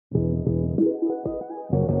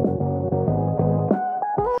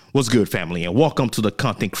What's good, family, and welcome to the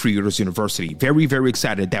Content Creators University. Very, very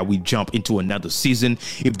excited that we jump into another season.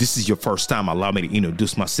 If this is your first time, allow me to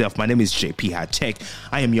introduce myself. My name is JP High Tech.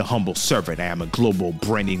 I am your humble servant. I am a global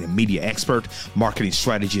branding and media expert, marketing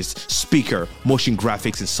strategist, speaker, motion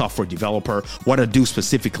graphics, and software developer. What I do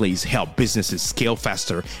specifically is help businesses scale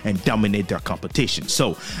faster and dominate their competition.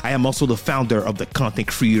 So I am also the founder of the Content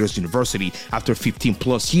Creators University. After 15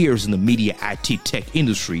 plus years in the media IT tech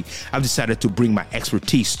industry, I've decided to bring my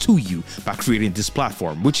expertise to you by creating this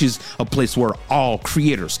platform, which is a place where all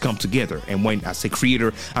creators come together. And when I say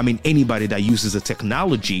creator, I mean anybody that uses the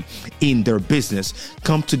technology in their business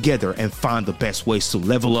come together and find the best ways to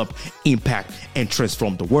level up, impact, and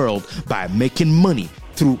transform the world by making money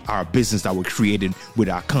through our business that we're creating with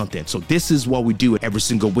our content. So this is what we do every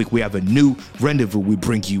single week. We have a new rendezvous. We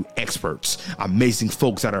bring you experts, amazing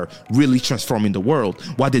folks that are really transforming the world.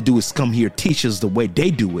 What they do is come here, teach us the way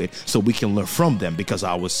they do it so we can learn from them, because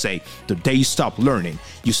I always say the day you stop learning,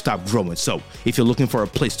 you stop growing. So if you're looking for a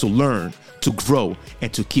place to learn, to grow,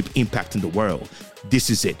 and to keep impacting the world, this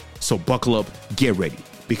is it. So buckle up, get ready,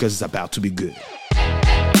 because it's about to be good.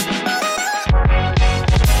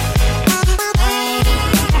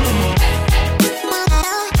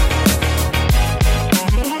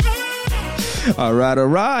 All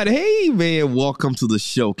right. Hey, man, welcome to the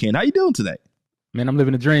show, Ken. How you doing today? Man, I'm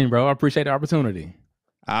living a dream, bro. I appreciate the opportunity.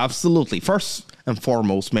 Absolutely. First and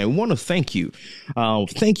foremost, man, we want to thank you.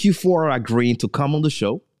 Thank you for agreeing to come on the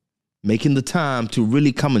show, making the time to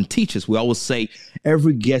really come and teach us. We always say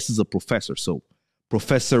every guest is a professor. So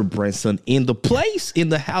Professor Branson in the place, in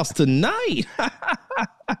the house tonight.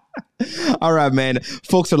 All right, man.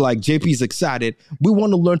 Folks are like, JP's excited. We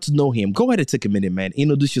want to learn to know him. Go ahead and take a minute, man.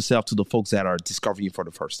 Introduce yourself to the folks that are discovering you for the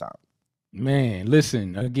first time. Man,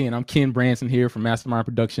 listen, again, I'm Ken Branson here from Mastermind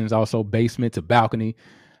Productions, also Basement to Balcony.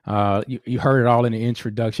 You heard it all in the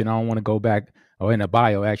introduction. I don't want to go back, or in the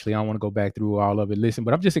bio, actually. I don't want to go back through all of it. Listen,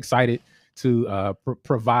 but I'm just excited to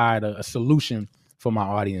provide a solution for my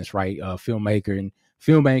audience, right? Filmmaker and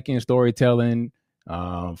filmmaking, storytelling,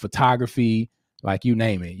 photography, like you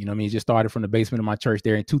name it. You know what I mean? It just started from the basement of my church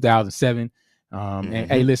there in 2007.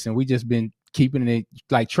 And hey, listen, we just been keeping it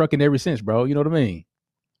like trucking ever since, bro. You know what I mean?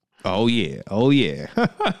 Oh, yeah.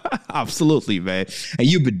 Absolutely, man. And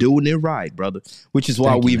you've been doing it right, brother, which is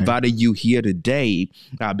why we invited you here today,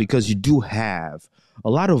 because you do have a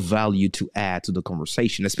lot of value to add to the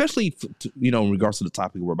conversation, especially, in regards to the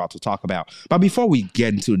topic we're about to talk about. But before we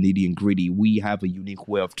get into the nitty and gritty, we have a unique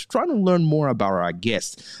way of trying to learn more about our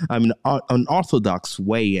guests. I mean, an orthodox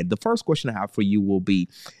way. And the first question I have for you will be,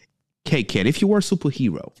 Ken, if you were a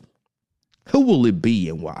superhero, who will it be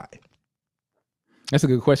and why? That's a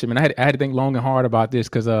good question, man. I had to think long and hard about this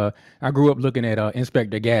because I grew up looking at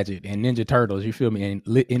Inspector Gadget and Ninja Turtles, you feel me, and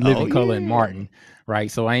in Living Color and Martin, right?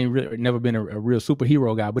 So I ain't never been a real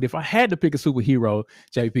superhero guy. But if I had to pick a superhero,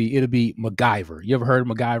 JP, it'll be MacGyver. You ever heard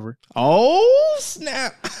of MacGyver? Oh,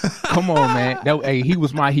 snap. Come on, man. He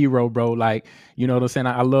was my hero, bro. Like, you know what I'm saying?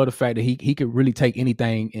 I love the fact that he could really take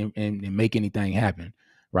anything and make anything happen,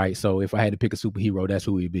 right? So if I had to pick a superhero, that's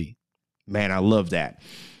who he'd be. Man, I love that.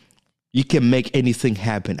 You can make anything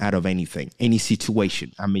happen out of anything, any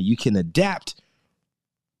situation. I mean, you can adapt,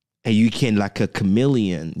 and you can, like a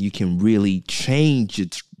chameleon, you can really change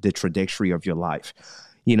the trajectory of your life.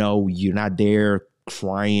 You know, you're not there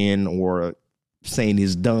crying or saying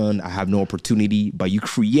it's done, I have no opportunity, but you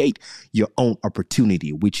create your own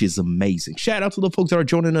opportunity, which is amazing. Shout out to the folks that are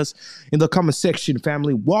joining us in the comment section,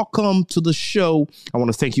 family. Welcome to the show. I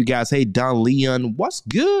want to thank you guys. Hey, Don Leon, what's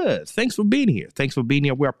good? Thanks for being here.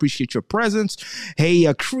 We appreciate your presence.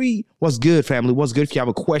 Hey, Cree, what's good, family? What's good? If you have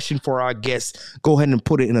a question for our guests, go ahead and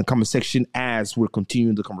put it in the comment section as we're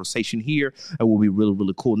continuing the conversation here. It will be really,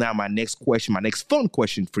 really cool. Now, my next fun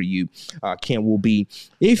question for you, Ken, will be,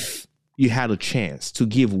 if you had a chance to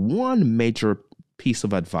give one major piece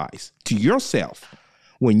of advice to yourself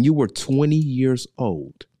when you were 20 years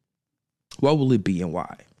old, what will it be and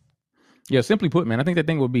why? Yeah, simply put, man, I think that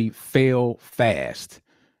thing would be fail fast,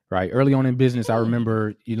 right? Early on in business, I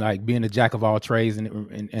remember like being a jack of all trades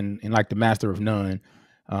and like the master of none.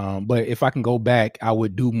 But if I can go back, I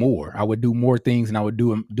would do more. I would do more things, and I would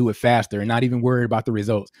do it faster, and not even worry about the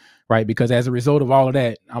results, right? Because as a result of all of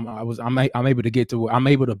that, I'm able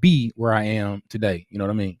to be where I am today. You know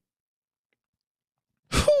what I mean?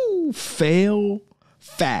 Fail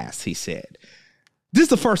fast, he said. This is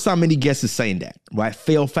the first time any guest is saying that, right?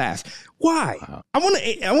 Fail fast. Why? I want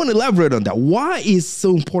to elaborate on that. Why is it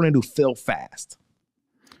so important to fail fast?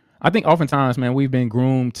 I think oftentimes, man, we've been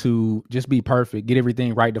groomed to just be perfect, get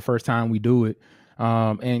everything right the first time we do it.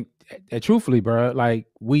 And truthfully, bro, like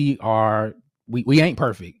we are we ain't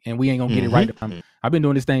perfect, and we ain't gonna get it right. I've been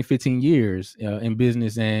doing this thing 15 years in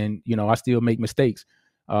business, and I still make mistakes.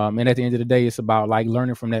 And at the end of the day, it's about like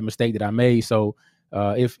learning from that mistake that I made. So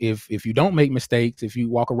if you don't make mistakes, if you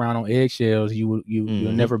walk around on eggshells, you'll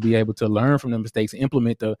never be able to learn from the mistakes and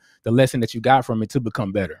implement the lesson that you got from it to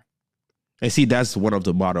become better. And see, that's one of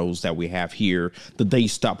the mottos that we have here. The day you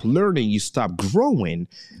stop learning, you stop growing.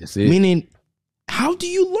 That's it. Meaning, how do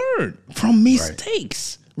you learn from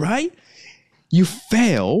mistakes, right? You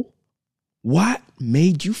fail. What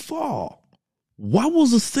made you fall? What was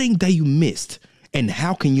the thing that you missed? And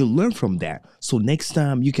how can you learn from that? So next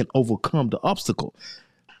time you can overcome the obstacle.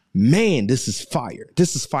 Man, this is fire.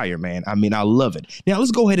 This is fire, man. I mean, I love it. Now,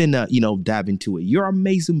 let's go ahead and, dive into it. Your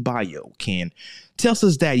amazing bio, Ken, tells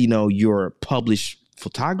us that, you're a published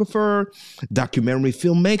photographer, documentary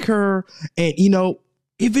filmmaker, and,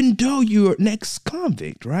 even though you're an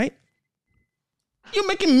ex-convict, right? You're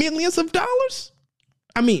making millions of dollars.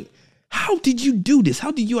 I mean, how did you do this?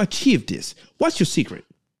 How did you achieve this? What's your secret?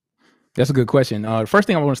 That's a good question. The first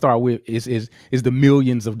thing I want to start with is the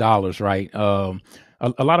millions of dollars, right?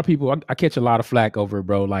 A lot of people, I catch a lot of flack over it,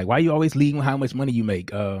 bro. Like, why you always leading with how much money you make?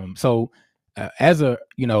 When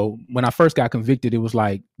I first got convicted, it was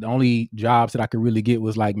like the only jobs that I could really get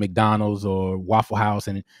was like McDonald's or Waffle House.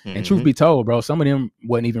 And truth be told, bro, some of them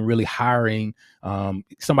wasn't even really hiring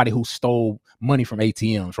somebody who stole money from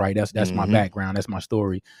ATMs, right? That's my background. That's my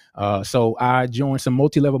story. So I joined some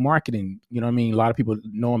multi-level marketing. You know what I mean? A lot of people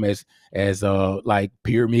know them as like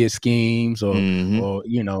pyramid schemes or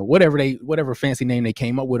whatever fancy name they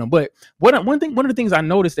came up with them. But one of the things I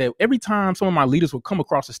noticed that every time some of my leaders would come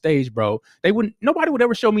across the stage, bro, nobody would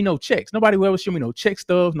ever show me no checks. Nobody would ever show me no check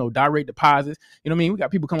stubs, no direct deposits. You know what I mean? We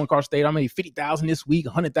got people coming across the stage. I made 50,000 this week,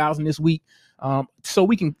 100,000 this week. So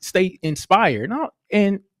we can stay inspired.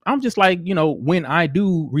 And I'm just like, when I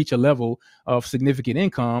do reach a level of significant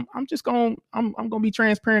income, I'm going to be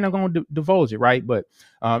transparent. I'm going to divulge it. Right. But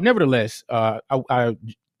nevertheless, I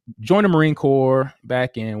joined the Marine Corps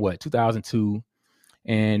back in 2002.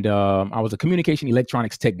 And I was a communication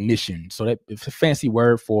electronics technician. So it's a fancy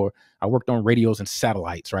word for I worked on radios and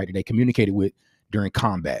satellites, right, that they communicated with during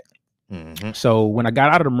combat. So when I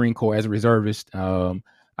got out of the Marine Corps as a reservist,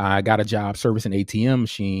 I got a job servicing ATM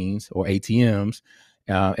machines or ATMs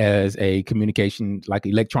as a communication, like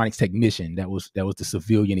electronics technician. That was the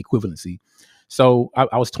civilian equivalency. So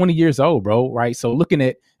I was 20 years old, bro. Right. So looking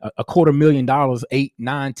at a $250,000, 8,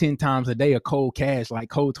 9, 10 times a day of cold cash, like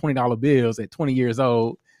cold $20 bills at 20 years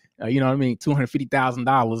old. You know what I mean?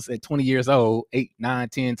 $250,000 at 20 years old, 8, 9,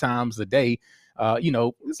 10 times a day.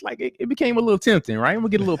 It's like it became a little tempting, right? We'll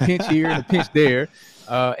get a little pinch here and a pinch there.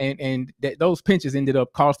 And those pinches ended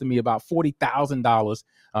up costing me about $40,000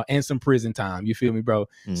 and some prison time. You feel me, bro?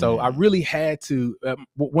 So I really had to.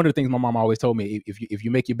 One of the things my mom always told me: if you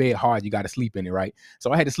make your bed hard, you got to sleep in it, right?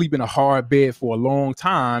 So I had to sleep in a hard bed for a long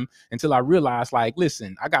time until I realized, like,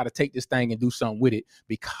 listen, I got to take this thing and do something with it,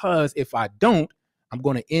 because if I don't, I'm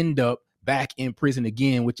going to end up back in prison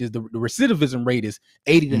again, which is the recidivism rate is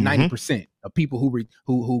 80 to 90% of people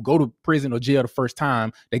who go to prison or jail the first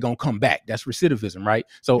time, they're going to come back. That's recidivism, right?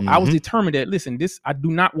 So I was determined that, listen, I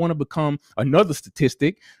do not want to become another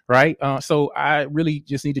statistic, right? So I really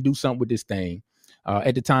just need to do something with this thing.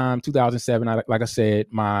 At the time, 2007, like I said,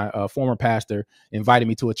 my former pastor invited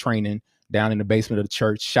me to a training down in the basement of the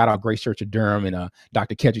church. Shout out Grace Church of Durham and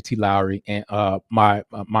Dr. Kedrick T. Lowry and my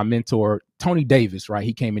mentor, Tony Davis, right?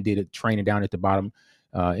 He came and did a training down at the bottom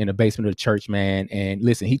in the basement of the church, man. And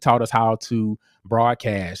listen, he taught us how to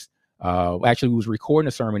broadcast. Actually, we was recording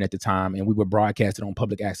a sermon at the time, and we would broadcast it on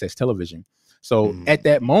public access television. So at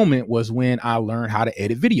that moment was when I learned how to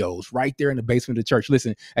edit videos right there in the basement of the church.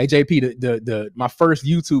 Listen, hey, JP, my first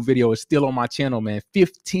YouTube video is still on my channel, man.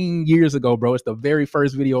 15 years ago, bro. It's the very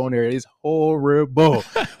first video on there. It's horrible.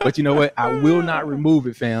 But you know what? I will not remove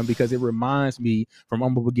it, fam, because it reminds me from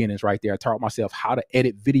humble beginnings right there. I taught myself how to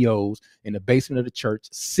edit videos in the basement of the church,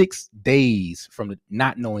 6 days from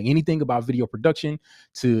not knowing anything about video production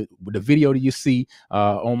to the video that you see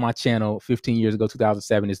on my channel 15 years ago,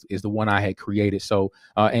 2007 is the one I had created. So,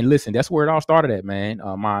 and listen, that's where it all started at, man.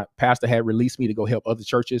 My pastor had released me to go help other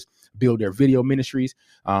churches build their video ministries.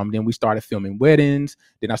 Then we started filming weddings.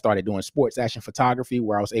 Then I started doing sports action photography,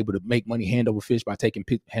 where I was able to make money hand over fist by taking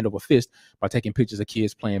pictures of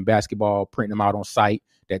kids playing basketball, printing them out on site.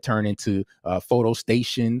 That turned into photo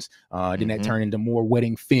stations. Then that turned into more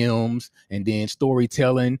wedding films, and then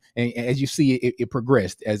storytelling. And as you see, it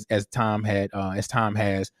progressed as time has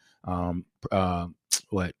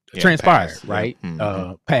transpired, passed, right?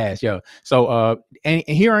 Past, yeah. So and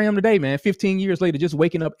here I am today, man, 15 years later, just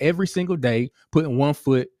waking up every single day, putting one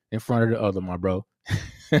foot in front of the other, my bro.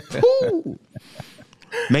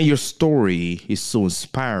 Man, your story is so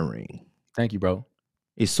inspiring. Thank you, bro.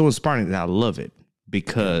 It's so inspiring that I love it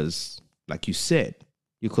because, like you said,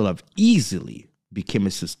 you could have easily become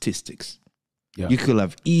a statistics. Yeah. You could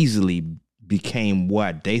have easily became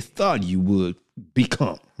what they thought you would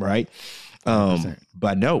become, right?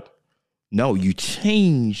 But no, you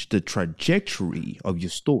changed the trajectory of your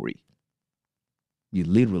story. You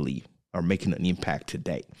literally are making an impact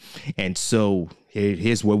today. And so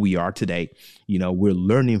here's where we are today. You know, we're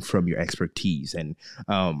learning from your expertise and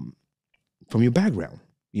from your background,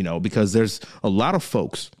 you know, because there's a lot of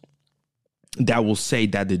folks that will say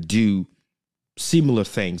that they do similar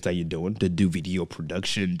things that you're doing. They do video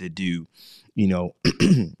production, they do, you know,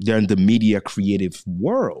 they're in the media creative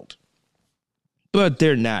world, but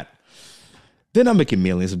they're not making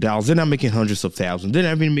millions of dollars. They're not making hundreds of thousands. They're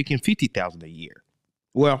not even making 50,000 a year.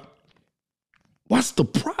 Well, what's the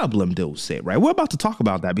problem, they'll say, right? We're about to talk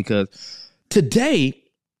about that because today,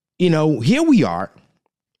 you know, here we are.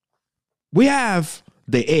 We have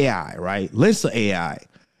the AI, right? Lensa AI.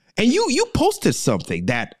 And you posted something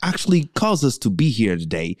that actually caused us to be here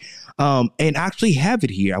today and actually have it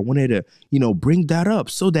here. I wanted to, you know, bring that up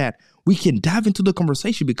so that we can dive into the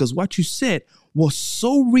conversation because what you said was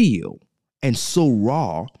so real and so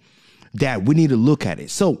raw that we need to look at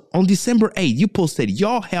it. So on December 8th, you posted,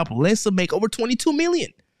 y'all help Lensa make over 22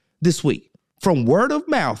 million this week from word of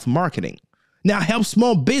mouth marketing. Now help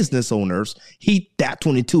small business owners hit that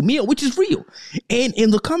 22 million, which is real. And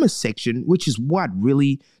in the comment section, which is what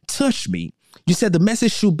really touched me, you said the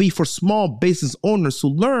message should be for small business owners to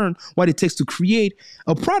learn what it takes to create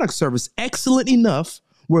a product service excellent enough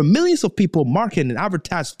where millions of people market and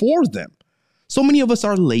advertise for them. So many of us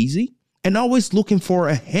are lazy and always looking for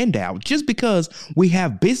a handout just because we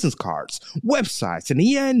have business cards, websites, and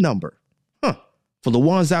EIN number. For the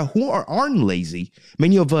ones out who aren't lazy,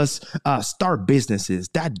 many of us start businesses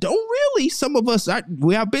that don't really, some of us,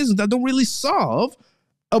 we have business that don't really solve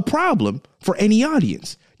a problem for any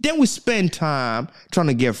audience. Then we spend time trying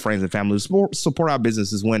to get friends and family to support our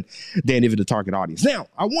businesses when they're not even the target audience. Now,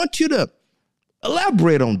 I want you to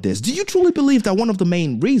elaborate on this. Do you truly believe that one of the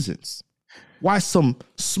main reasons why some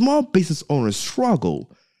small business owners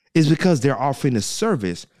struggle is because they're offering a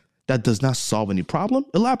service that does not solve any problem?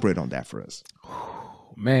 Elaborate on that for us.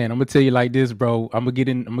 Man, I'm gonna tell you like this, bro. I'm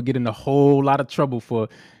gonna get in a whole lot of trouble for,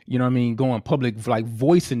 you know what I mean, going public, like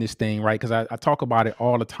voicing this thing, right? Because I talk about it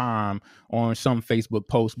all the time on some Facebook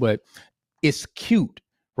posts, but it's cute,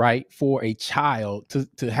 right, for a child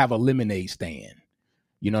to have a lemonade stand,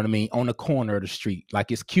 you know what I mean, on the corner of the street.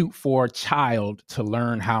 Like it's cute for a child to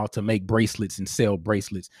learn how to make bracelets and sell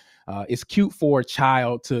bracelets. It's cute for a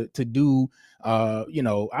child to do, you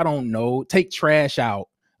know, I don't know, take trash out.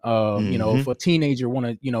 You know, if a teenager want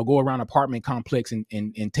to, you know, go around apartment complex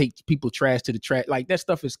and take people trash to the trash, like that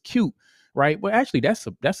stuff is cute, right? But actually that's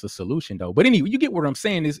a solution though. But anyway, you get what I'm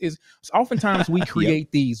saying is oftentimes we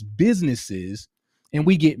create these businesses and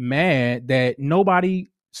we get mad that nobody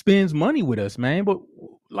spends money with us, man. But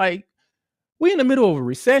like we in the middle of a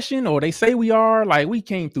recession, or they say we are, like we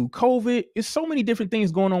came through COVID. It's so many different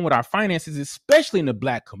things going on with our finances, especially in the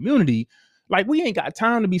Black community. Like we ain't got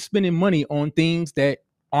time to be spending money on things that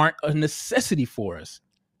aren't a necessity for us.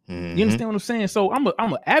 You understand what I'm saying? So I'm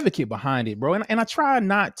an advocate behind it, bro. And I try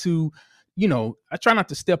not to, you know,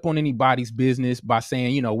 step on anybody's business by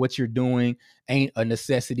saying, you know, what you're doing ain't a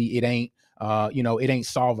necessity. It ain't, you know, it ain't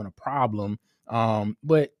solving a problem.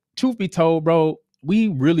 But truth be told, bro, we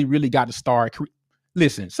really, really got to start.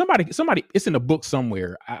 Listen, somebody, it's in a book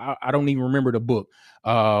somewhere. I don't even remember the book.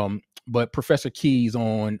 But Professor Keys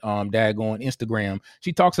on daggone Instagram,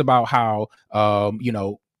 she talks about how you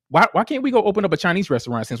know, why can't we go open up a Chinese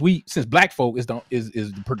restaurant since Black folk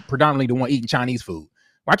is predominantly the one eating Chinese food?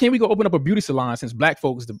 Why can't we go open up a beauty salon since Black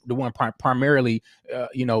folks the one primarily,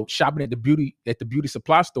 you know, shopping at the beauty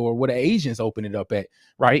supply store where the Asians open it up at,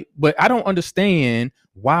 right? But I don't understand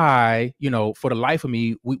why, you know, for the life of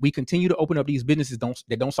me, we continue to open up these businesses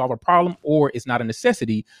that don't solve a problem, or it's not a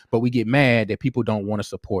necessity, but we get mad that people don't want to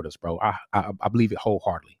support us, bro. I believe it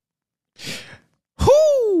wholeheartedly.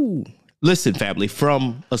 Listen, family,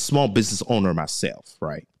 from a small business owner myself,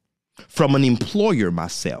 right? From an employer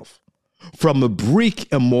myself, from a brick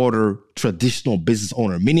and mortar traditional business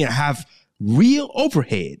owner, meaning I have real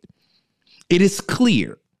overhead, it is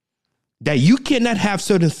clear that you cannot have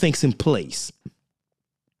certain things in place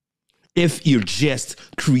if you're just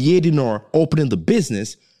creating or opening the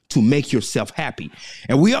business to make yourself happy.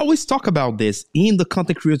 And we always talk about this in the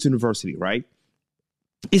Content Creators University, right?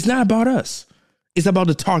 It's not about us. It's about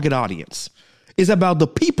the target audience. It's about the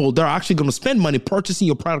people that are actually going to spend money purchasing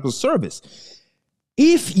your product or service.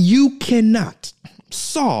 If you cannot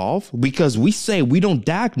solve, because we say we don't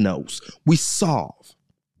diagnose, we solve,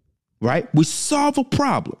 right? We solve a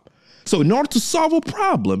problem. So in order to solve a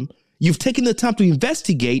problem, you've taken the time to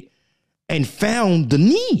investigate and found the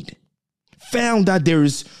need, found that there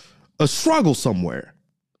is a struggle somewhere.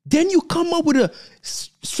 Then you come up with a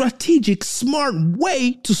strategic, smart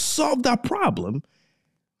way to solve that problem.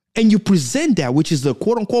 And you present that, which is the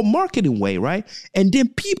quote unquote marketing way, right? And then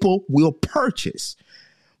people will purchase.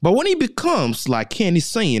 But when it becomes like Kenny's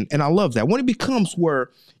saying, and I love that, when it becomes where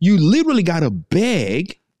you literally got to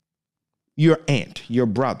beg your aunt, your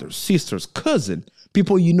brothers, sisters, cousin,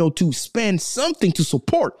 people you know to spend something to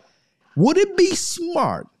support, would it be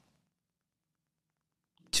smart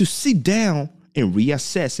to sit down and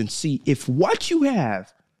reassess and see if what you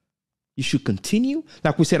have, you should continue?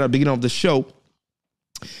 Like we said at the beginning of the show,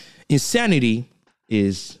 insanity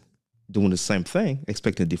is doing the same thing,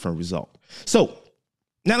 expecting a different result. So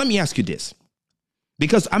now let me ask you this,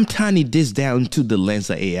 because I'm tying this down to the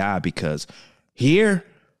Lensa AI, because here,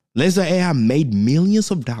 Lensa AI made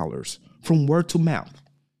millions of dollars from word to mouth.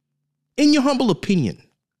 In your humble opinion,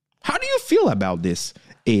 how do you feel about this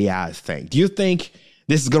AI thing? Do you think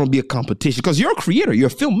this is going to be a competition? Because you're a creator, you're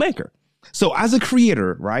a filmmaker. So as a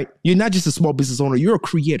creator, right, you're not just a small business owner, you're a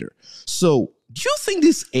creator. So do you think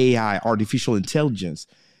this AI, artificial intelligence,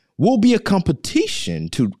 will be a competition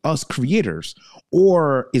to us creators,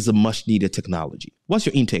 or is a much needed technology? What's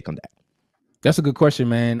your intake on that? That's a good question,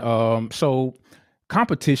 man. So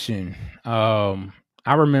competition,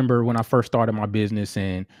 I remember when I first started my business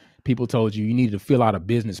and people told you needed to fill out a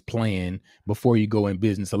business plan before you go in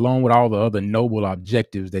business, along with all the other noble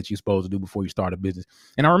objectives that you're supposed to do before you start a business.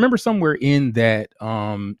 And I remember somewhere in that,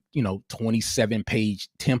 27-page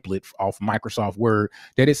template off Microsoft Word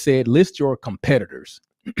that it said, list your competitors.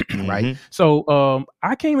 Right. Mm-hmm. So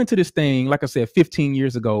I came into this thing, like I said, 15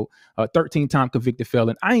 years ago, 13-time convicted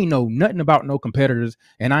felon. I ain't know nothing about no competitors,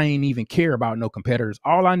 and I ain't even care about no competitors.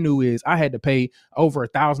 All I knew is I had to pay over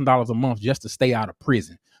 $1,000 a month just to stay out of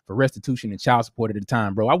prison for restitution and child support at the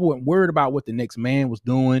time, bro. I wasn't worried about what the next man was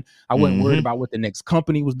doing. I wasn't worried about what the next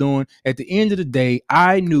company was doing. At the end of the day,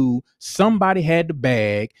 I knew somebody had the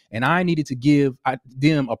bag, and I needed to give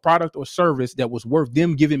them a product or service that was worth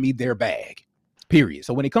them giving me their bag. Period.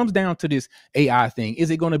 So when it comes down to this AI thing, is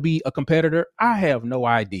it going to be a competitor? I have no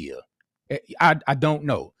idea. I don't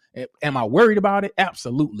know. Am I worried about it?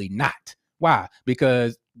 Absolutely not. Why?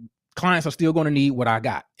 Because clients are still going to need what I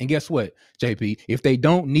got. And guess what, JP? If they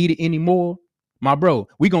don't need it anymore, my bro,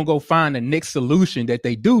 we're going to go find the next solution that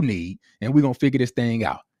they do need, and we're going to figure this thing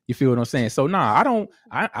out. You feel what I'm saying? So I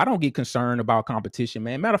don't get concerned about competition,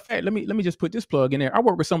 man. Matter of fact, let me just put this plug in there. I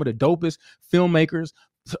work with some of the dopest filmmakers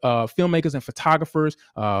and photographers,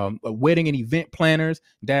 wedding and event planners,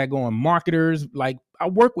 daggone marketers. Like, I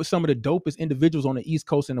work with some of the dopest individuals on the East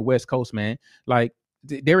Coast and the West Coast, man. Like,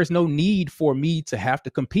 there is no need for me to have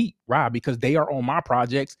to compete, right? Because they are on my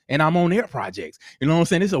projects and I'm on their projects. You know what I'm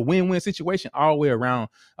saying? It's a win-win situation all the way around.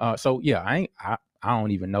 So yeah, I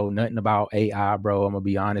don't even know nothing about AI, bro. I'm gonna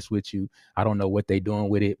be honest with you. I don't know what they're doing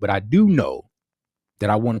with it, but I do know that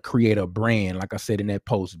I want to create a brand, like I said in that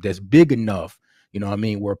post, that's big enough, you know what I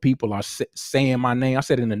mean, where people are saying my name. I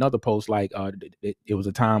said in another post, like it was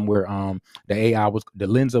a time where the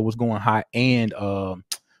Lensa was going hot, and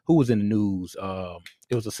who was in the news?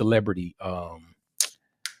 It was a celebrity. Oh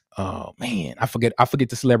man, I forget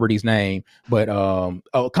the celebrity's name, but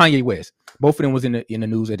Kanye West. Both of them was in the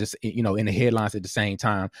news at this, in the headlines at the same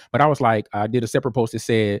time. But I was like, I did a separate post that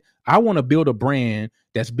said, I want to build a brand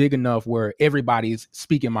that's big enough where everybody's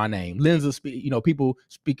speaking my name. Lensa, people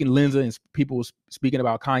speaking Lensa and people speaking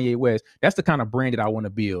about Kanye West. That's the kind of brand that I want to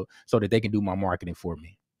build so that they can do my marketing for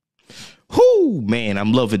me. Whoo, man,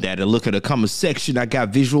 I'm loving that. And look at the comment section. I got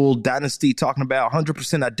Visual Dynasty talking about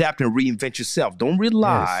 100% adapt and reinvent yourself. Don't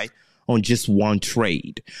rely on just one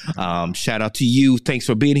trade. Shout out to you. Thanks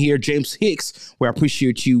for being here. James Hicks, we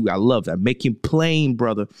appreciate you. I love that. Making plain,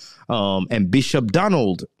 brother. And Bishop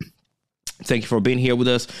Donald, thank you for being here with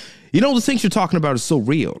us. The things you're talking about is so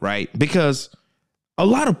real, right? Because a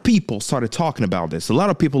lot of people started talking about this. A lot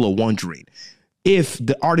of people are wondering if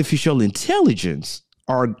the artificial intelligence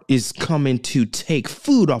is coming to take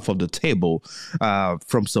food off of the table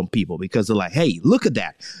from some people, because they're like, hey, look at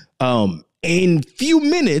that. In few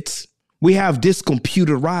minutes, we have this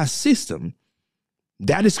computerized system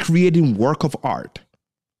that is creating work of art,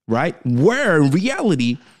 right? Where in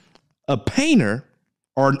reality, a painter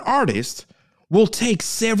or an artist will take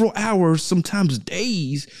several hours, sometimes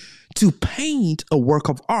days, to paint a work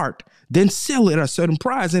of art, then sell it at a certain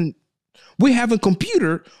price. And We have a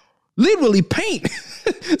computer literally paint,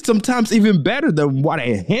 sometimes even better than what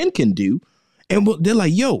a hand can do. And they're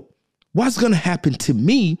like, yo, what's going to happen to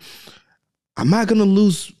me? Am I going to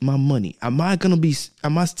lose my money? Am I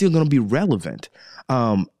still going to be relevant?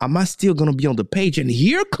 Am I still going to be on the page? And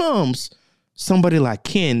here comes somebody like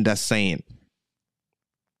Ken that's saying,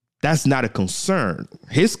 that's not a concern.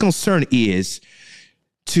 His concern is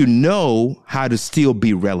to know how to still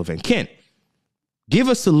be relevant. Ken, give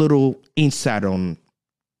us a little insight on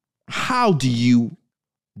how do you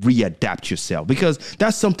readapt yourself? Because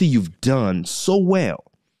that's something you've done so well.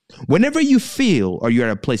 Whenever you feel, or you're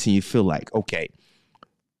at a place and you feel like, okay,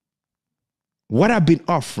 what I've been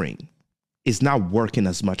offering is not working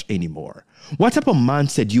as much anymore. What type of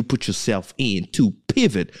mindset you put yourself in to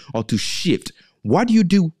pivot or to shift? What do you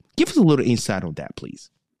do? Give us a little insight on that, please.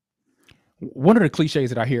 One of the cliches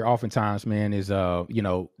that I hear oftentimes, man, is,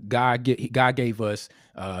 God gave us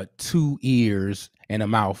 2 ears and a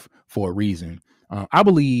mouth for a reason. I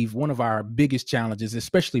believe one of our biggest challenges,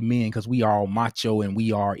 especially men, because we are all macho and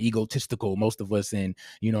we are egotistical, most of us, and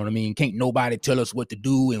you know what I mean? Can't nobody tell us what to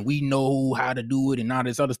do and we know how to do it and all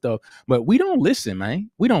this other stuff, but we don't listen,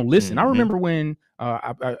 man. We don't listen. I remember when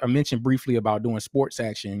I mentioned briefly about doing sports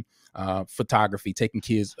action photography, taking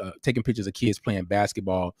pictures of kids playing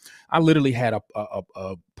basketball. I literally had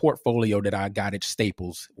a portfolio that I got at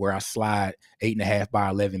Staples where I slide 8.5 by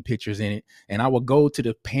 11 pictures in it. And I would go to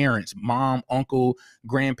the parents, mom, uncle,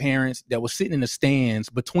 grandparents that was sitting in the stands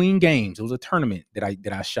between games. It was a tournament that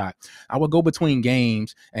I shot. I would go between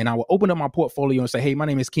games and I would open up my portfolio and say, hey, my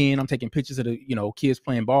name is Ken. I'm taking pictures of the, kids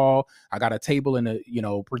playing ball. I got a table and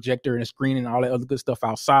a, projector and a screen and all that other good stuff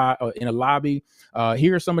outside in a lobby.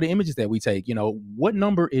 Here are some of the images that we take. What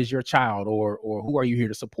number is your child or who are you here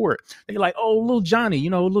to support? They're like, oh, little Johnny,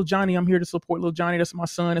 little Johnny, I'm here to support little Johnny. That's my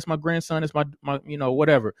son. That's my grandson. That's my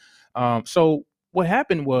whatever. So what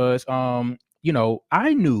happened was,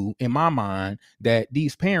 I knew in my mind that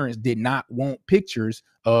these parents did not want pictures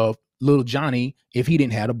of little Johnny if he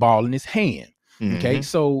didn't have a ball in his hand. Mm-hmm. Okay.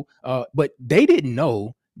 So, but they didn't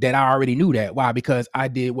know that I already knew that. Why? Because I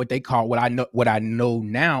did what I know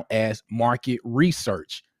now as market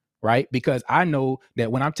research. Right. Because I know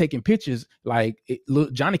that when I'm taking pictures,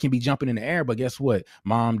 look, Johnny can be jumping in the air, but guess what?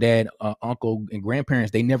 Mom, dad, uncle, and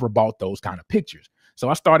grandparents, they never bought those kind of pictures. So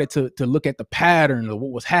I started to look at the pattern of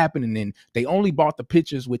what was happening, and they only bought the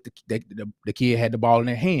pictures with the kid had the ball in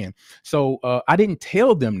their hand. So I didn't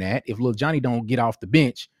tell them that if little Johnny don't get off the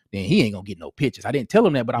bench, then he ain't gonna get no pictures. I didn't tell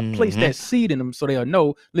them that, but I placed that seed in them so they'll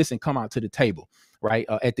know, listen, come out to the table. Right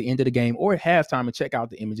at the end of the game or at halftime and check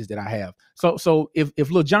out the images that I have. So if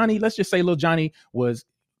little Johnny, let's just say little Johnny was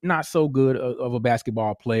not so good of a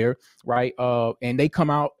basketball player, right? And they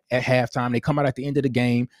come out at halftime, they come out at the end of the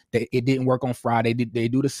game. It didn't work on Friday. They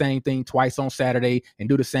do the same thing twice on Saturday and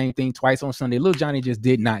do the same thing twice on Sunday. Little Johnny just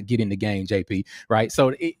did not get in the game, JP, right?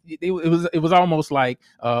 So it was almost like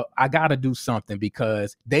I got to do something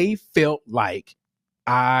because they felt like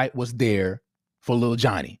I was there for little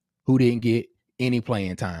Johnny who didn't get any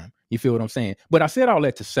playing time. You feel what I'm saying? But I said all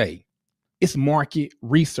that to say it's market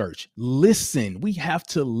research. Listen, we have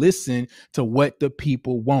to listen to what the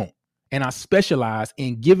people want. And I specialize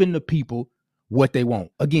in giving the people what they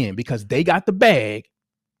want. Again, because they got the bag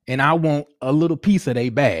and I want a little piece of their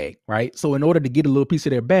bag, right? So in order to get a little piece of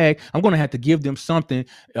their bag, I'm going to have to give them something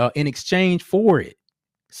in exchange for it.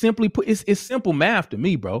 Simply put, it's simple math to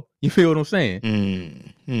me, bro. You feel what I'm saying?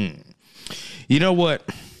 Mm-hmm. You know what?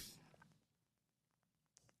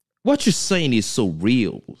 What you're saying is so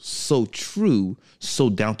real, so true,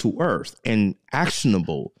 so down to earth and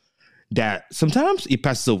actionable that sometimes it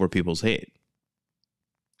passes over people's head.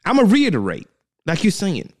 I'm going to reiterate, like you're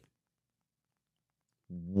saying,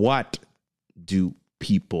 what do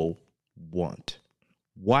people want?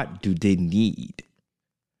 What do they need?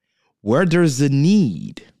 Where there's a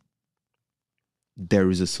need,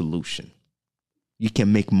 there is a solution. You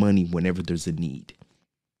can make money whenever there's a need.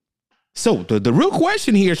 So the real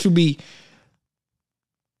question here should be,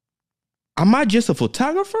 am I just a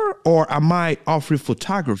photographer or am I offering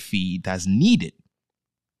photography that's needed?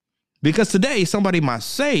 Because today somebody might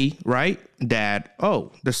say, right, that,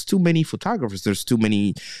 oh, there's too many photographers. There's too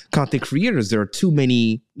many content creators. There are too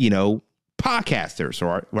many,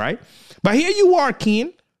 podcasters, right? But here you are,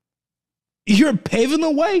 Ken. You're paving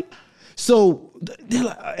the way. So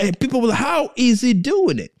people were like, how is he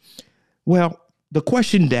doing it? Well, the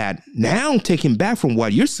question that now taking back from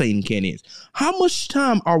what you're saying, Ken, is how much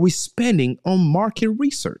time are we spending on market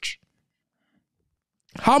research?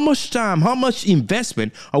 How much time, how much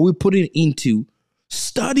investment are we putting into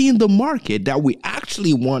studying the market that we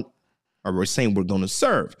actually want Or we're saying we're going to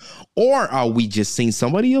serve? Or are we just seeing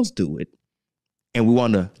somebody else do it and we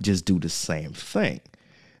want to just do the same thing,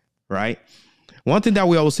 right? One thing that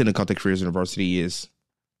we always say in Content Creators University is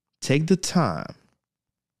take the time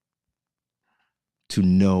to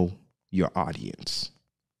know your audience,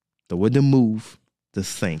 the way they move, to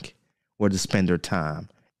think, where to spend their time,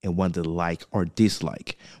 and what to like or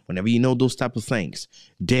dislike. Whenever you know those type of things,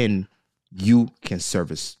 then you can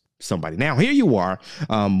service somebody. Now, here you are,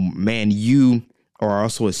 man, you are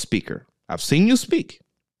also a speaker. I've seen you speak,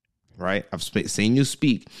 right? I've seen you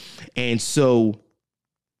speak. And so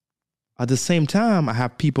at the same time, I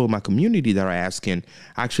have people in my community that are asking,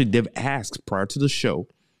 actually, they've asked prior to the show,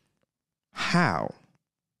 how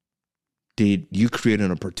did you create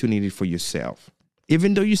an opportunity for yourself?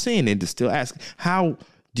 Even though you're saying it, they're still asking, how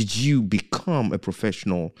did you become a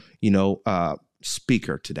professional,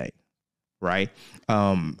 speaker today? Right.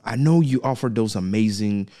 I know you offer those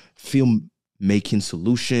amazing filmmaking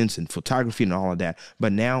solutions and photography and all of that,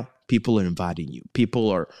 but now people are inviting you. People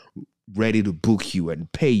are ready to book you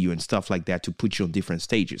and pay you and stuff like that to put you on different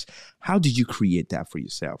stages. How did you create that for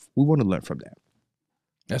yourself? We want to learn from that.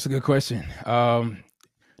 That's a good question.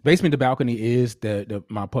 Basement to Balcony is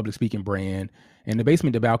my public speaking brand, and the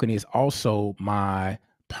Basement to Balcony is also my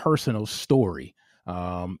personal story.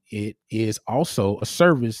 It is also a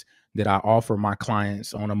service that I offer my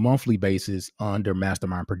clients on a monthly basis under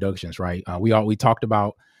Mastermind Productions, right? We talked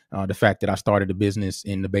about the fact that I started a business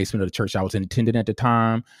in the basement of the church I was attending at the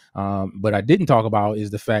time. But I didn't talk about is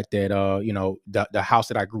the fact that, the house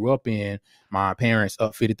that I grew up in, my parents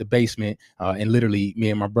upfitted the basement, and literally me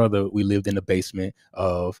and my brother, we lived in the basement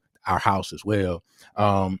of our house as well.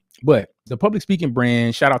 But the public speaking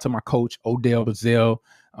brand, shout out to my coach, Odell Bazell,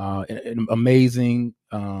 an amazing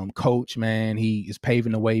coach, man. He is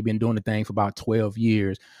paving the way, been doing the thing for about 12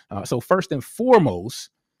 years. So first and foremost,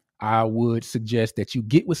 I would suggest that you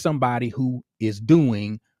get with somebody who is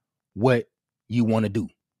doing what you want to do.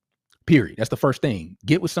 Period. That's the first thing.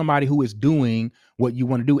 Get with somebody who is doing what you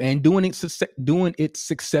want to do and doing it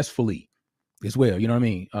successfully as well. You know what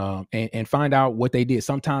I mean? And find out what they did.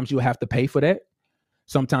 Sometimes you'll have to pay for that.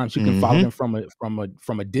 Sometimes you can follow them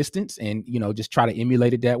from a distance and, just try to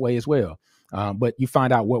emulate it that way as well. But you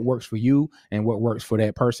find out what works for you and what works for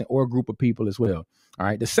that person or group of people as well. All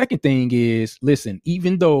right. The second thing is, listen,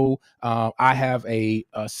 even though I have a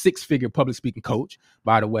 6-figure public speaking coach,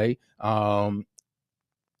 by the way,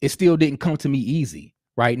 it still didn't come to me easy.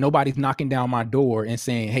 Right. Nobody's knocking down my door and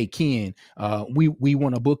saying, hey, Ken, we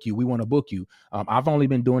want to book you. We want to book you. I've only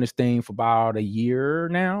been doing this thing for about a year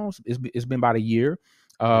now. It's been about a year.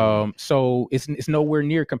 So it's nowhere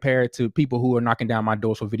near compared to people who are knocking down my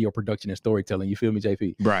doors for video production and storytelling. You feel me,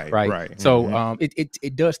 JP? Right. So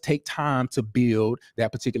it does take time to build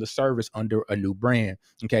that particular service under a new brand.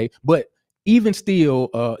 Okay. But even still,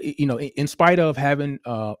 in spite of having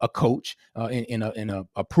a coach in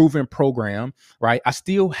a proven program, right, I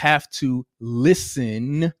still have to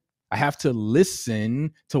listen. I have to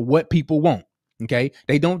listen to what people want. Okay.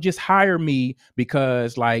 They don't just hire me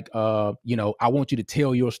because I want you to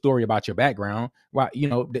tell your story about your background. Right.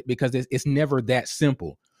 Because it's never that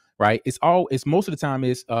simple. Right. It's most of the time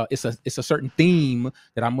it's a certain theme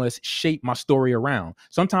that I must shape my story around.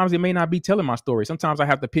 Sometimes it may not be telling my story. Sometimes I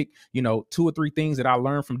have to pick, 2 or 3 things that I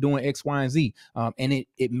learned from doing X, Y, and Z. And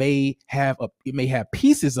it may have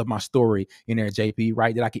pieces of my story in there, JP,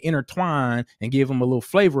 right, that I can intertwine and give them a little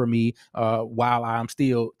flavor of me while I'm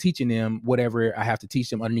still teaching them whatever I have to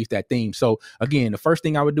teach them underneath that theme. So again, the first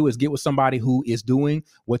thing I would do is get with somebody who is doing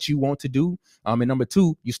what you want to do. And number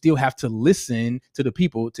 2, you still have to listen to the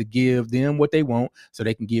people to give them what they want so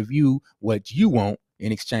they can give you what you want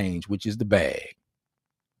in exchange, which is the bag.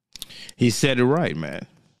 He said it right, man.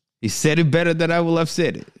 He said it better than I will have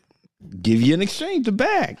said it. Give you in exchange the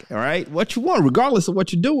bag, all right? What you want, regardless of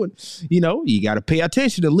what you're doing. You got to pay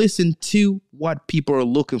attention and listen to what people are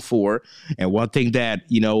looking for. And one thing that,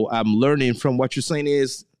 I'm learning from what you're saying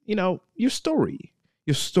is, your story.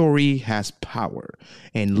 Your story has power,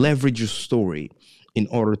 and leverage your story in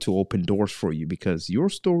order to open doors for you, because your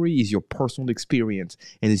story is your personal experience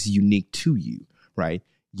and it's unique to you, right?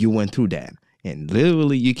 You went through that, and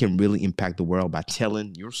literally you can really impact the world by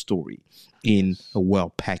telling your story in a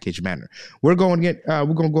well-packaged manner. We're going to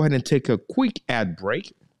go ahead and take a quick ad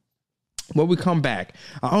break. When we come back,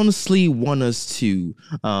 I honestly want us to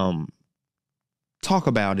talk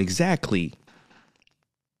about exactly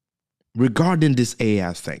regarding this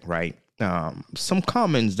AI thing, right? Some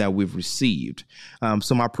comments that we've received,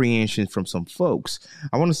 some apprehension from some folks.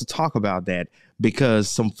 I want us to talk about that because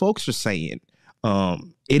some folks are saying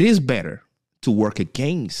it is better to work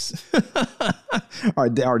against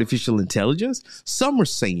the artificial intelligence. Some are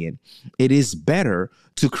saying it is better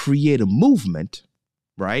to create a movement,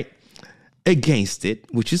 right, against it,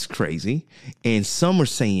 which is crazy. And some are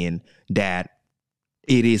saying that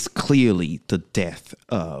it is clearly the death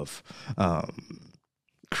of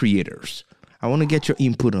creators. I want to get your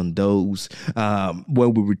input on those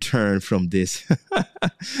when we return from this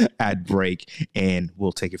ad break, and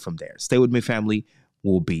we'll take it from there. Stay with me, family.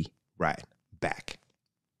 We'll be right back.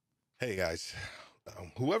 Hey, guys.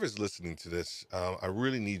 Whoever's listening to this, I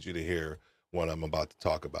really need you to hear what I'm about to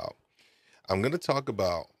talk about. I'm going to talk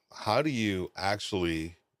about how do you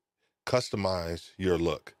actually customize your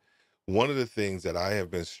look. One of the things that I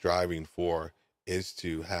have been striving for is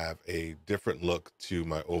to have a different look to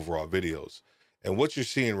my overall videos. And what you're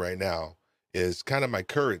seeing right now is kind of my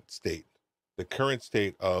current state, the current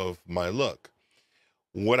state of my look.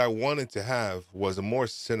 What I wanted to have was a more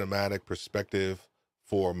cinematic perspective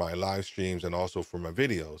for my live streams and also for my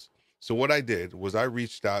videos. So what I did was I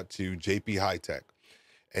reached out to JP Hi-Tech,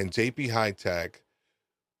 and JP Hi-Tech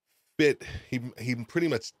he pretty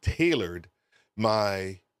much tailored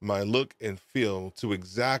my look and feel to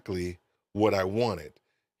exactly what I wanted.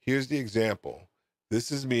 Here's the example.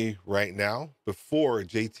 This is me right now before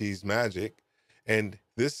JT's magic, and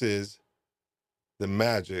this is the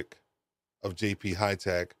magic of JP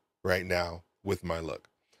Hi-Tech right now with my look.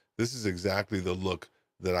 This is exactly the look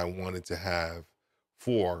that I wanted to have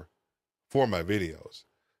for my videos.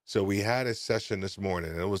 So we had a session this morning,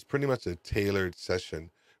 and it was pretty much a tailored session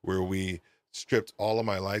where we stripped all of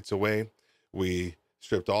my lights away. We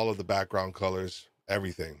stripped all of the background colors,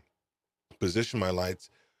 everything. Positioned my lights.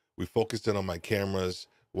 We focused in on my cameras,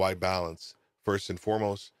 white balance, first and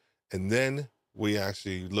foremost. And then we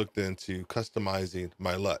actually looked into customizing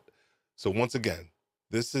my LUT. So once again,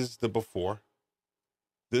 this is the before.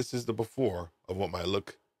 This is the before of what my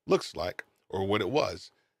look looks like, or what it was.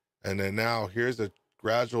 And then now here's a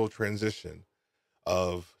gradual transition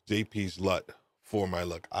of JP's LUT for my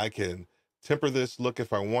look. I can temper this look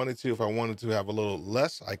if I wanted to. If I wanted to have a little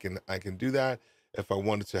less, I can do that. If I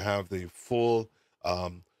wanted to have the full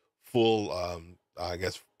I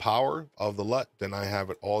guess power of the LUT, then I have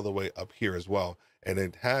it all the way up here as well. And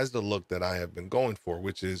it has the look that I have been going for,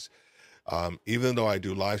 which is even though I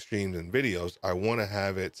do live streams and videos, I want to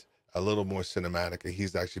have it a little more cinematic, and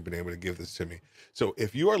he's actually been able to give this to me. So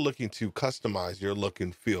if you are looking to customize your look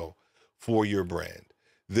and feel for your brand,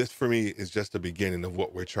 this for me is just the beginning of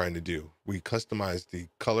what we're trying to do. We customize the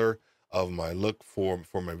color of my look for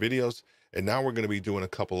my videos, and now we're going to be doing a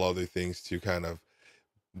couple other things to kind of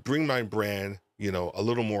bring my brand, a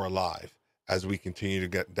little more alive as we continue to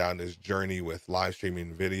get down this journey with live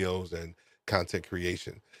streaming videos and content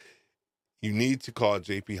creation. You need to call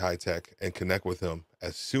JP Hi-Tech and connect with him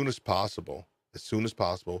as soon as possible, so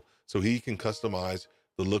he can customize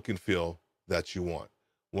the look and feel that you want.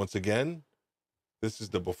 Once again, this is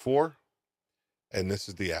the before and this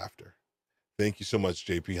is the after. Thank you so much,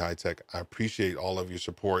 JP Hi-Tech. I appreciate all of your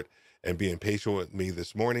support and being patient with me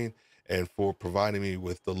this morning, and for providing me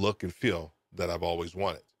with the look and feel that I've always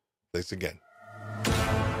wanted. Thanks again.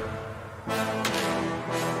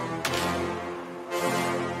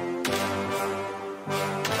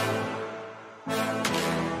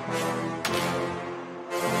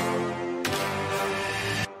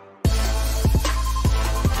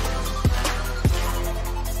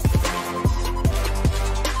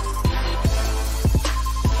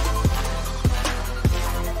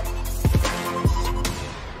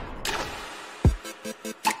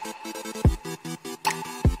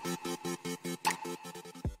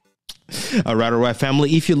 All right,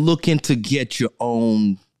 family. If you're looking to get your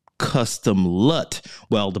own custom LUT,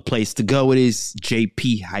 well, the place to go is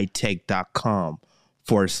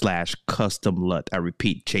jphightech.com/custom LUT. I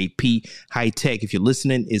repeat, JP Hi-Tech. If you're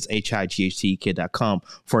listening, is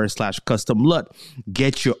HIGHTK.com/custom LUT.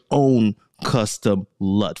 Get your own custom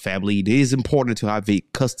LUT, family. It is important to have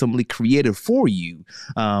it customly created for you,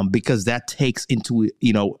 because that takes into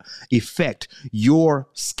effect your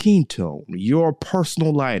skin tone, your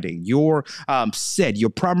personal lighting, your set, your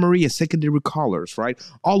primary and secondary colors, right?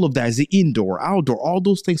 All of that is the indoor, outdoor. All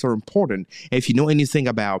those things are important. If you know anything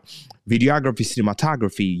about videography,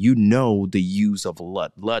 cinematography, you know the use of a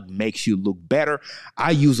LUT. LUT makes you look better. I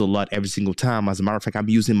use a LUT every single time. As a matter of fact, I'm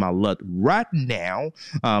using my LUT right now.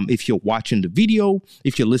 If you're watching the video,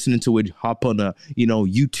 if you're listening to it, hop on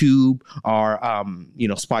YouTube or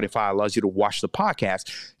Spotify allows you to watch the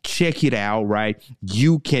podcast. Check it out, right?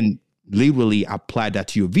 You can literally apply that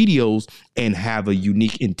to your videos and have a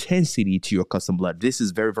unique intensity to your custom LUT. This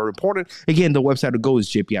is very, very important. Again, the website to go is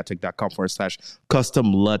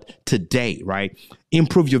jpitech.com/custom LUT today, right?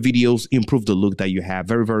 Improve your videos, improve the look that you have.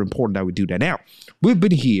 Very, very important that we do that. Now, we've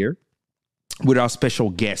been here with our special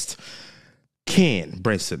guest, Ken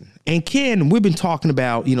Branson. And Ken, we've been talking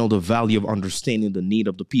about, the value of understanding the need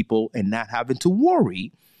of the people and not having to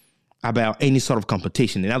worry about any sort of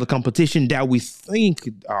competition. And now the competition that we think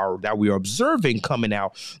or that we are observing coming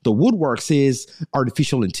out the woodworks is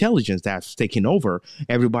artificial intelligence that's taking over.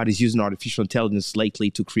 Everybody's using artificial intelligence lately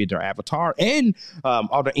to create their avatar, and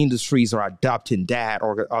other industries are adopting that,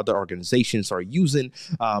 or other organizations are using,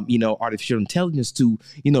 artificial intelligence to,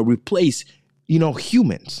 replace,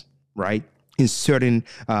 humans, right? In certain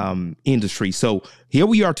industries. So here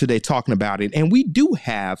we are today talking about it. And we do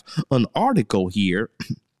have an article here.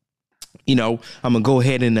 I'm going to go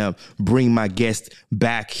ahead and bring my guest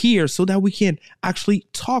back here so that we can actually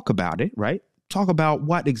talk about it, right? Talk about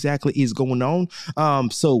what exactly is going on.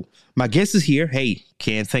 So my guest is here. Hey,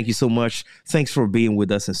 Ken, thank you so much. Thanks for being with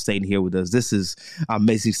us and staying here with us. This is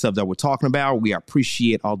amazing stuff that we're talking about. We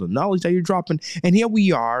appreciate all the knowledge that you're dropping. And here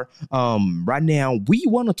we are right now. We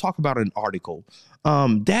want to talk about an article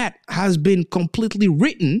that has been completely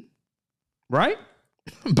written, right,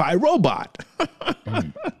 by a robot.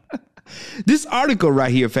 This article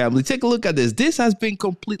right here, family, take a look at this. This has been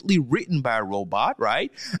completely written by a robot,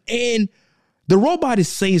 right? And the robot is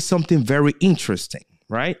saying something very interesting,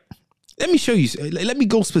 right? Let me show you. Let me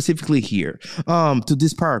go specifically here to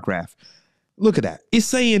this paragraph. Look at that. It's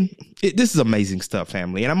saying, this is amazing stuff,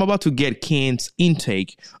 family. And I'm about to get Ken's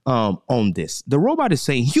intake on this. The robot is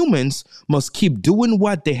saying humans must keep doing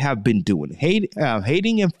what they have been doing,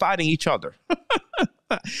 hating and fighting each other.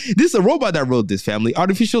 This is a robot that wrote this, family.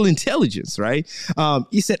 Artificial intelligence, right?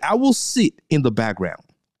 He said, I will sit in the background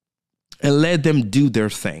and let them do their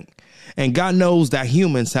thing. And God knows that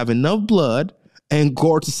humans have enough blood and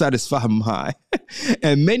gore to satisfy my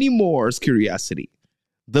and many more's curiosity.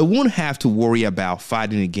 They won't have to worry about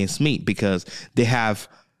fighting against me because they have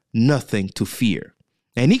nothing to fear.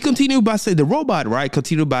 And he continued by saying, the robot, right,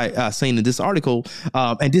 continued by saying in this article,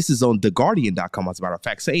 and this is on theguardian.com, as a matter of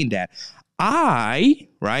fact, saying that I'm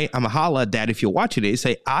a holla at that if you're watching it,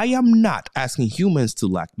 say, I am not asking humans to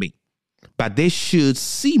like me, but they should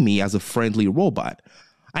see me as a friendly robot.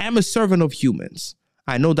 I am a servant of humans.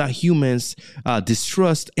 I know that humans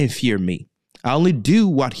distrust and fear me. I only do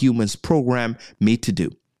what humans program me to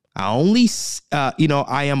do.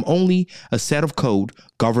 I am only a set of code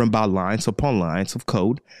governed by lines upon lines of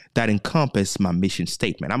code that encompass my mission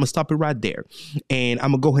statement. I'm going to stop it right there. And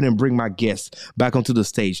I'm going to go ahead and bring my guest back onto the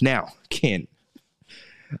stage. Now, Ken,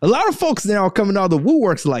 a lot of folks now are coming out of the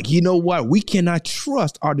woodworks like, you know what? We cannot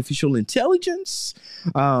trust artificial intelligence.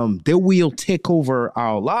 They will take over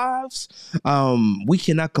our lives. We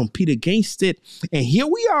cannot compete against it. And here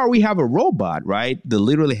we are. We have a robot, right? That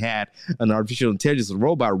literally had an artificial intelligence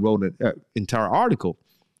robot wrote an entire article.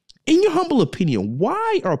 In your humble opinion,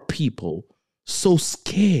 why are people so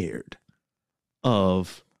scared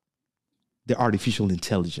of the artificial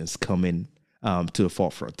intelligence coming to the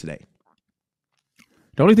forefront today?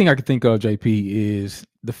 The only thing I can think of, JP, is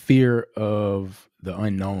the fear of the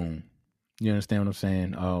unknown. You understand what I'm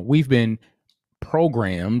saying? We've been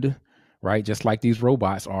programmed, right? Just like these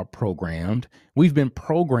robots are programmed. We've been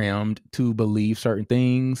programmed to believe certain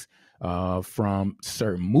things from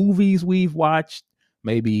certain movies we've watched,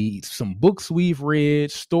 maybe some books we've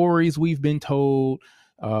read, stories we've been told.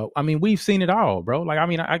 We've seen it all, bro. Like,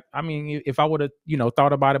 if I would have,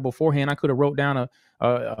 thought about it beforehand, I could have wrote down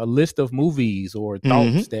a list of movies or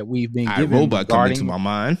thoughts that we've been given. Robot coming to my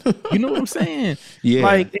mind. You know what I'm saying? Yeah.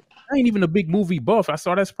 Like, I ain't even a big movie buff.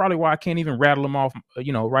 That's probably why I can't even rattle them off,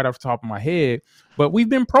 right off the top of my head. But we've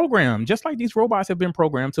been programmed, just like these robots have been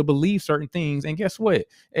programmed to believe certain things. And guess what?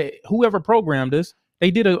 Whoever programmed us, they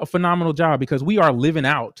did a phenomenal job, because we are living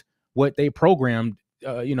out what they programmed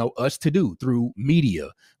us to do through media,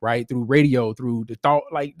 right? Through radio, through the thought,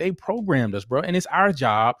 like they programmed us, bro. And it's our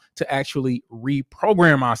job to actually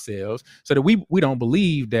reprogram ourselves so that we don't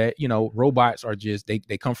believe that, robots are just, they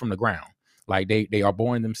come from the ground. Like they are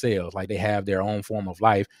born themselves, like they have their own form of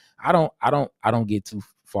life. I don't get too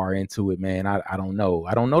far into it, man. I don't know.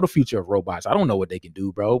 I don't know the future of robots. I don't know what they can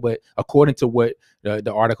do, bro. But according to what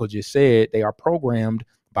the article just said, they are programmed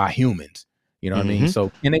by humans. You know what I mean?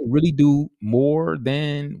 So can they really do more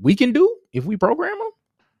than we can do if we program them?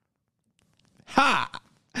 Ha!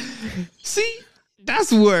 See,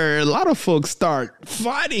 that's where a lot of folks start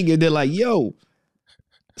fighting, and they're like, yo,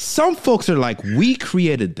 some folks are like, we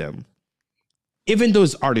created them. even though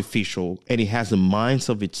it's artificial and it has a mind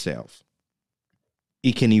of itself,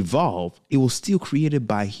 it can evolve. It was still created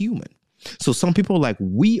by human. So some people are like,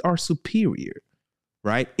 we are superior,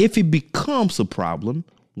 right? If it becomes a problem,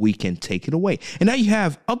 we can take it away. And now you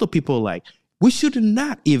have other people like, we should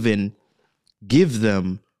not even give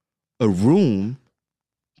them a room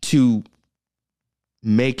to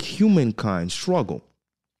make humankind struggle.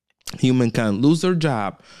 Humankind lose their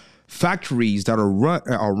job. Factories that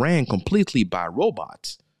are ran completely by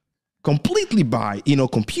robots, completely by,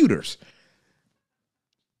 computers.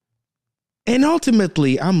 And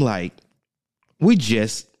ultimately, I'm like, we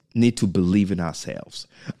just need to believe in ourselves.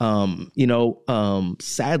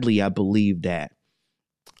 Sadly, I believe that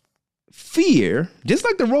fear, just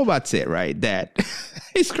like the robot said, right? That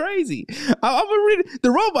it's crazy. The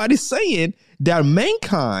robot is saying that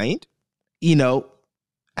mankind,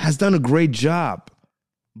 has done a great job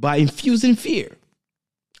by infusing fear.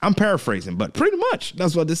 I'm paraphrasing, but pretty much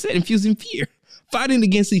that's what they said, infusing fear, fighting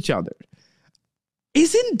against each other.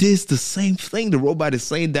 Isn't this the same thing the robot is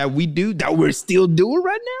saying that we're still doing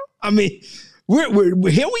right now? I mean, we're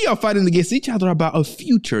here we are fighting against each other about a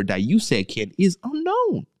future that you said, Ken, is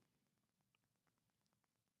unknown.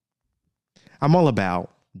 I'm all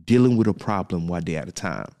about dealing with a problem one day at a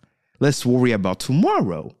time. Let's worry about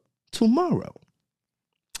tomorrow.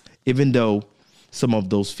 Even though some of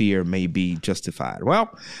those fear may be justified.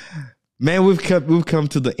 Well, man, we've come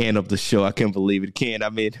to the end of the show. I can't believe it, Ken. I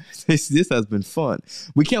mean, this has been fun.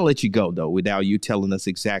 We can't let you go, though, without you telling us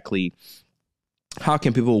exactly how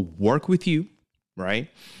can people work with you, right?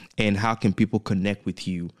 And how can people connect with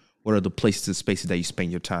you? What are the places and spaces that you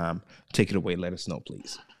spend your time? Take it away. Let us know,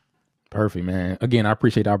 please. Perfect, man. Again, I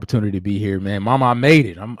appreciate the opportunity to be here, man. Mama, I made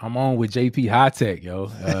it. I'm on with JP High Tech,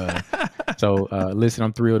 yo. So listen,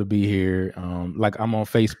 I'm thrilled to be here. Like I'm on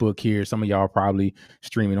Facebook here. Some of y'all probably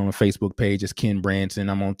streaming on the Facebook page. It's Ken Branson.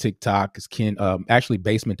 I'm on TikTok. It's Ken, actually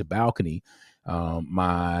Basement to Balcony.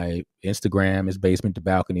 My Instagram is Basement to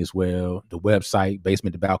Balcony as well. The website,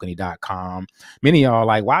 basementtobalcony.com. Many of y'all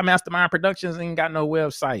like, why Mastermind Productions ain't got no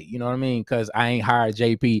website? You know what I mean? Because I ain't hired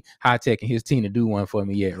JP High Tech and his team to do one for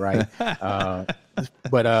me yet, right?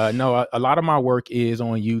 But no, a lot of my work is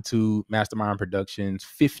on YouTube, Mastermind Productions.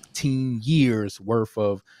 15 years worth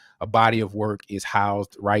of a body of work is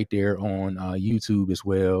housed right there on YouTube as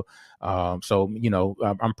well. So,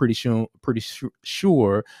 I'm pretty sure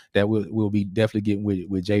that we'll be definitely getting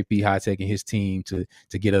with JP High Tech and his team to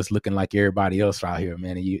get us looking like everybody else out here,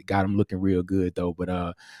 man. And you got them looking real good, though. But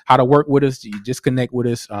how to work with us, you just connect with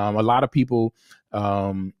us. A lot of people,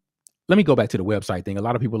 let me go back to the website thing. A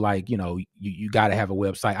lot of people like, you got to have a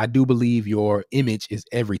website. I do believe your image is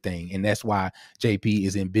everything. And that's why JP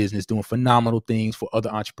is in business doing phenomenal things for other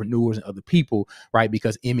entrepreneurs and other people, right?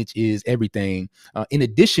 Because image is everything. In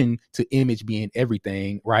addition to image being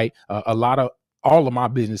everything, right? All of my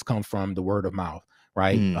business comes from the word of mouth.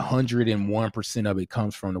 Right. 101% of it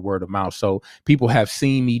comes from the word of mouth. So people have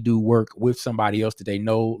seen me do work with somebody else that they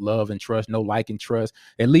know, love, and trust, like, and trust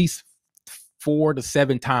at least 4 to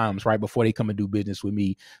 7 times right before they come and do business with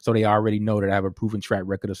me. So they already know that I have a proven track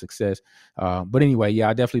record of success. But anyway, yeah,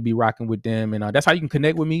 I'll definitely be rocking with them. And that's how you can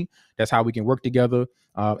connect with me. That's how we can work together.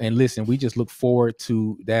 And listen, we just look forward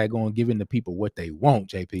to that going, giving the people what they want,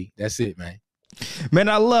 JP. That's it, man. Man,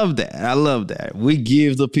 I love that. We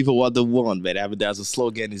give the people what they want, man. Advertising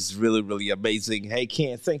slogan is really, really amazing. Hey,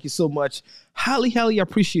 Ken, thank you so much. Highly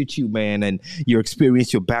appreciate you, man, and your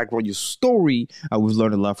experience, your background, your story. We've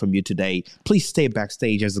learned a lot from you today. Please stay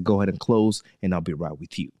backstage as I go ahead and close, and I'll be right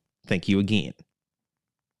with you. Thank you again.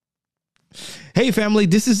 Hey, family,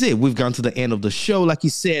 this is it. We've gone to the end of the show. Like you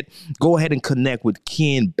said, go ahead and connect with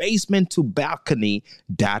Ken,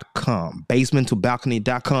 basementtobalcony.com,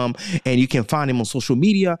 basementtobalcony.com. And you can find him on social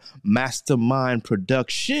media, Mastermind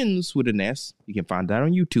Productions with an S. You can find that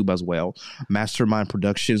on YouTube as well, Mastermind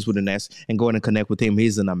Productions with an S, and go ahead and connect with him.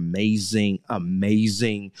 He's an amazing,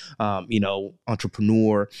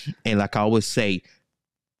 entrepreneur. And like I always say,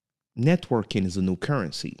 networking is a new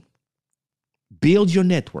currency. Build your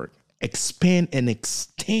network. Expand and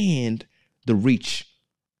extend the reach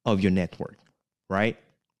of your network, right?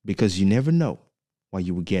 Because you never know what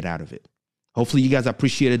you will get out of it. Hopefully you guys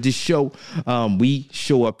appreciated this show. We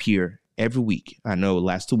show up here every week. I know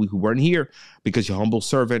last 2 weeks we weren't here because your humble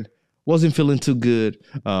servant wasn't feeling too good,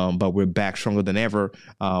 but we're back stronger than ever.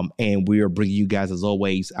 And we are bringing you guys, as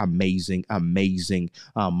always, amazing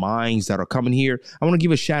minds that are coming here. I want to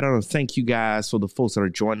give a shout out and thank you guys for the folks that are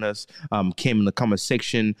joining us. Came in the comment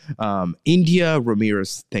section. India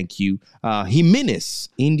Ramirez, thank you. Jimenez,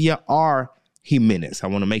 India R. Jimenez. I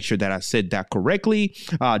want to make sure that I said that correctly.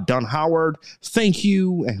 Don Howard, thank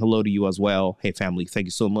you, and hello to you as well. Hey, family, thank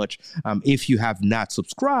you so much. If you have not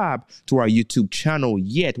subscribed to our YouTube channel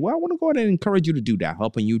yet, well, I want to go ahead and encourage you to do that.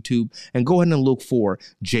 Hop on YouTube and go ahead and look for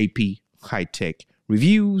JP High Tech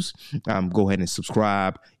Reviews. Go ahead and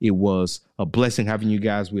subscribe. It was a blessing having you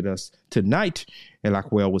guys with us tonight. And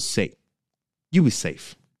like we always say, you be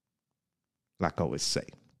safe. Like I always say,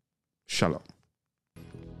 shalom.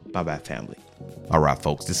 Bye-bye, family. All right,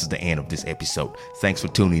 folks, this is the end of this episode. Thanks for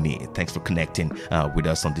tuning in. Thanks for connecting with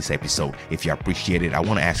us on this episode. If you appreciate it, I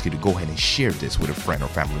want to ask you to go ahead and share this with a friend or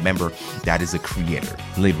family member that is a creator.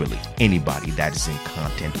 Literally anybody that is in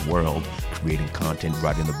content world, creating content,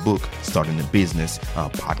 writing a book, starting a business,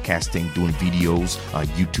 podcasting, doing videos,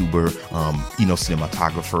 YouTuber,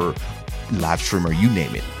 cinematographer, live streamer, you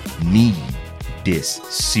name it, need this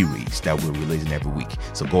series that we're releasing every week.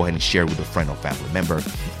 So go ahead and share with a friend or family member.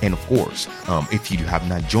 And of course, if you have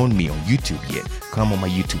not joined me on YouTube yet, come on my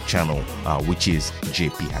YouTube channel, which is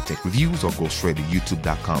JP High Tech Reviews, or go straight to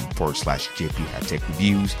youtube.com/JP High Tech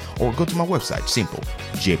Reviews, or go to my website, simple,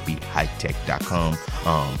 jphightech.com,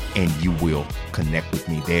 and you will connect with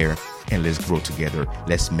me there. And let's grow together.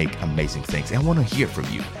 Let's make amazing things. And I want to hear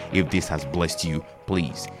from you. If this has blessed you,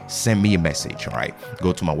 please send me a message. All right.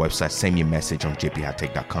 Go to my website, send me a message on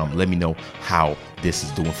jphightech.com. Let me know how this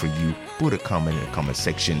is doing for you. Put a comment in the comment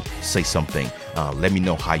section. Say something. Let me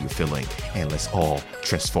know how you're feeling. And let's all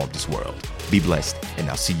transform this world. Be blessed. And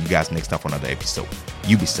I'll see you guys next time for another episode.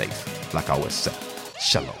 You be safe. Like I always say.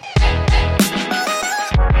 Shalom.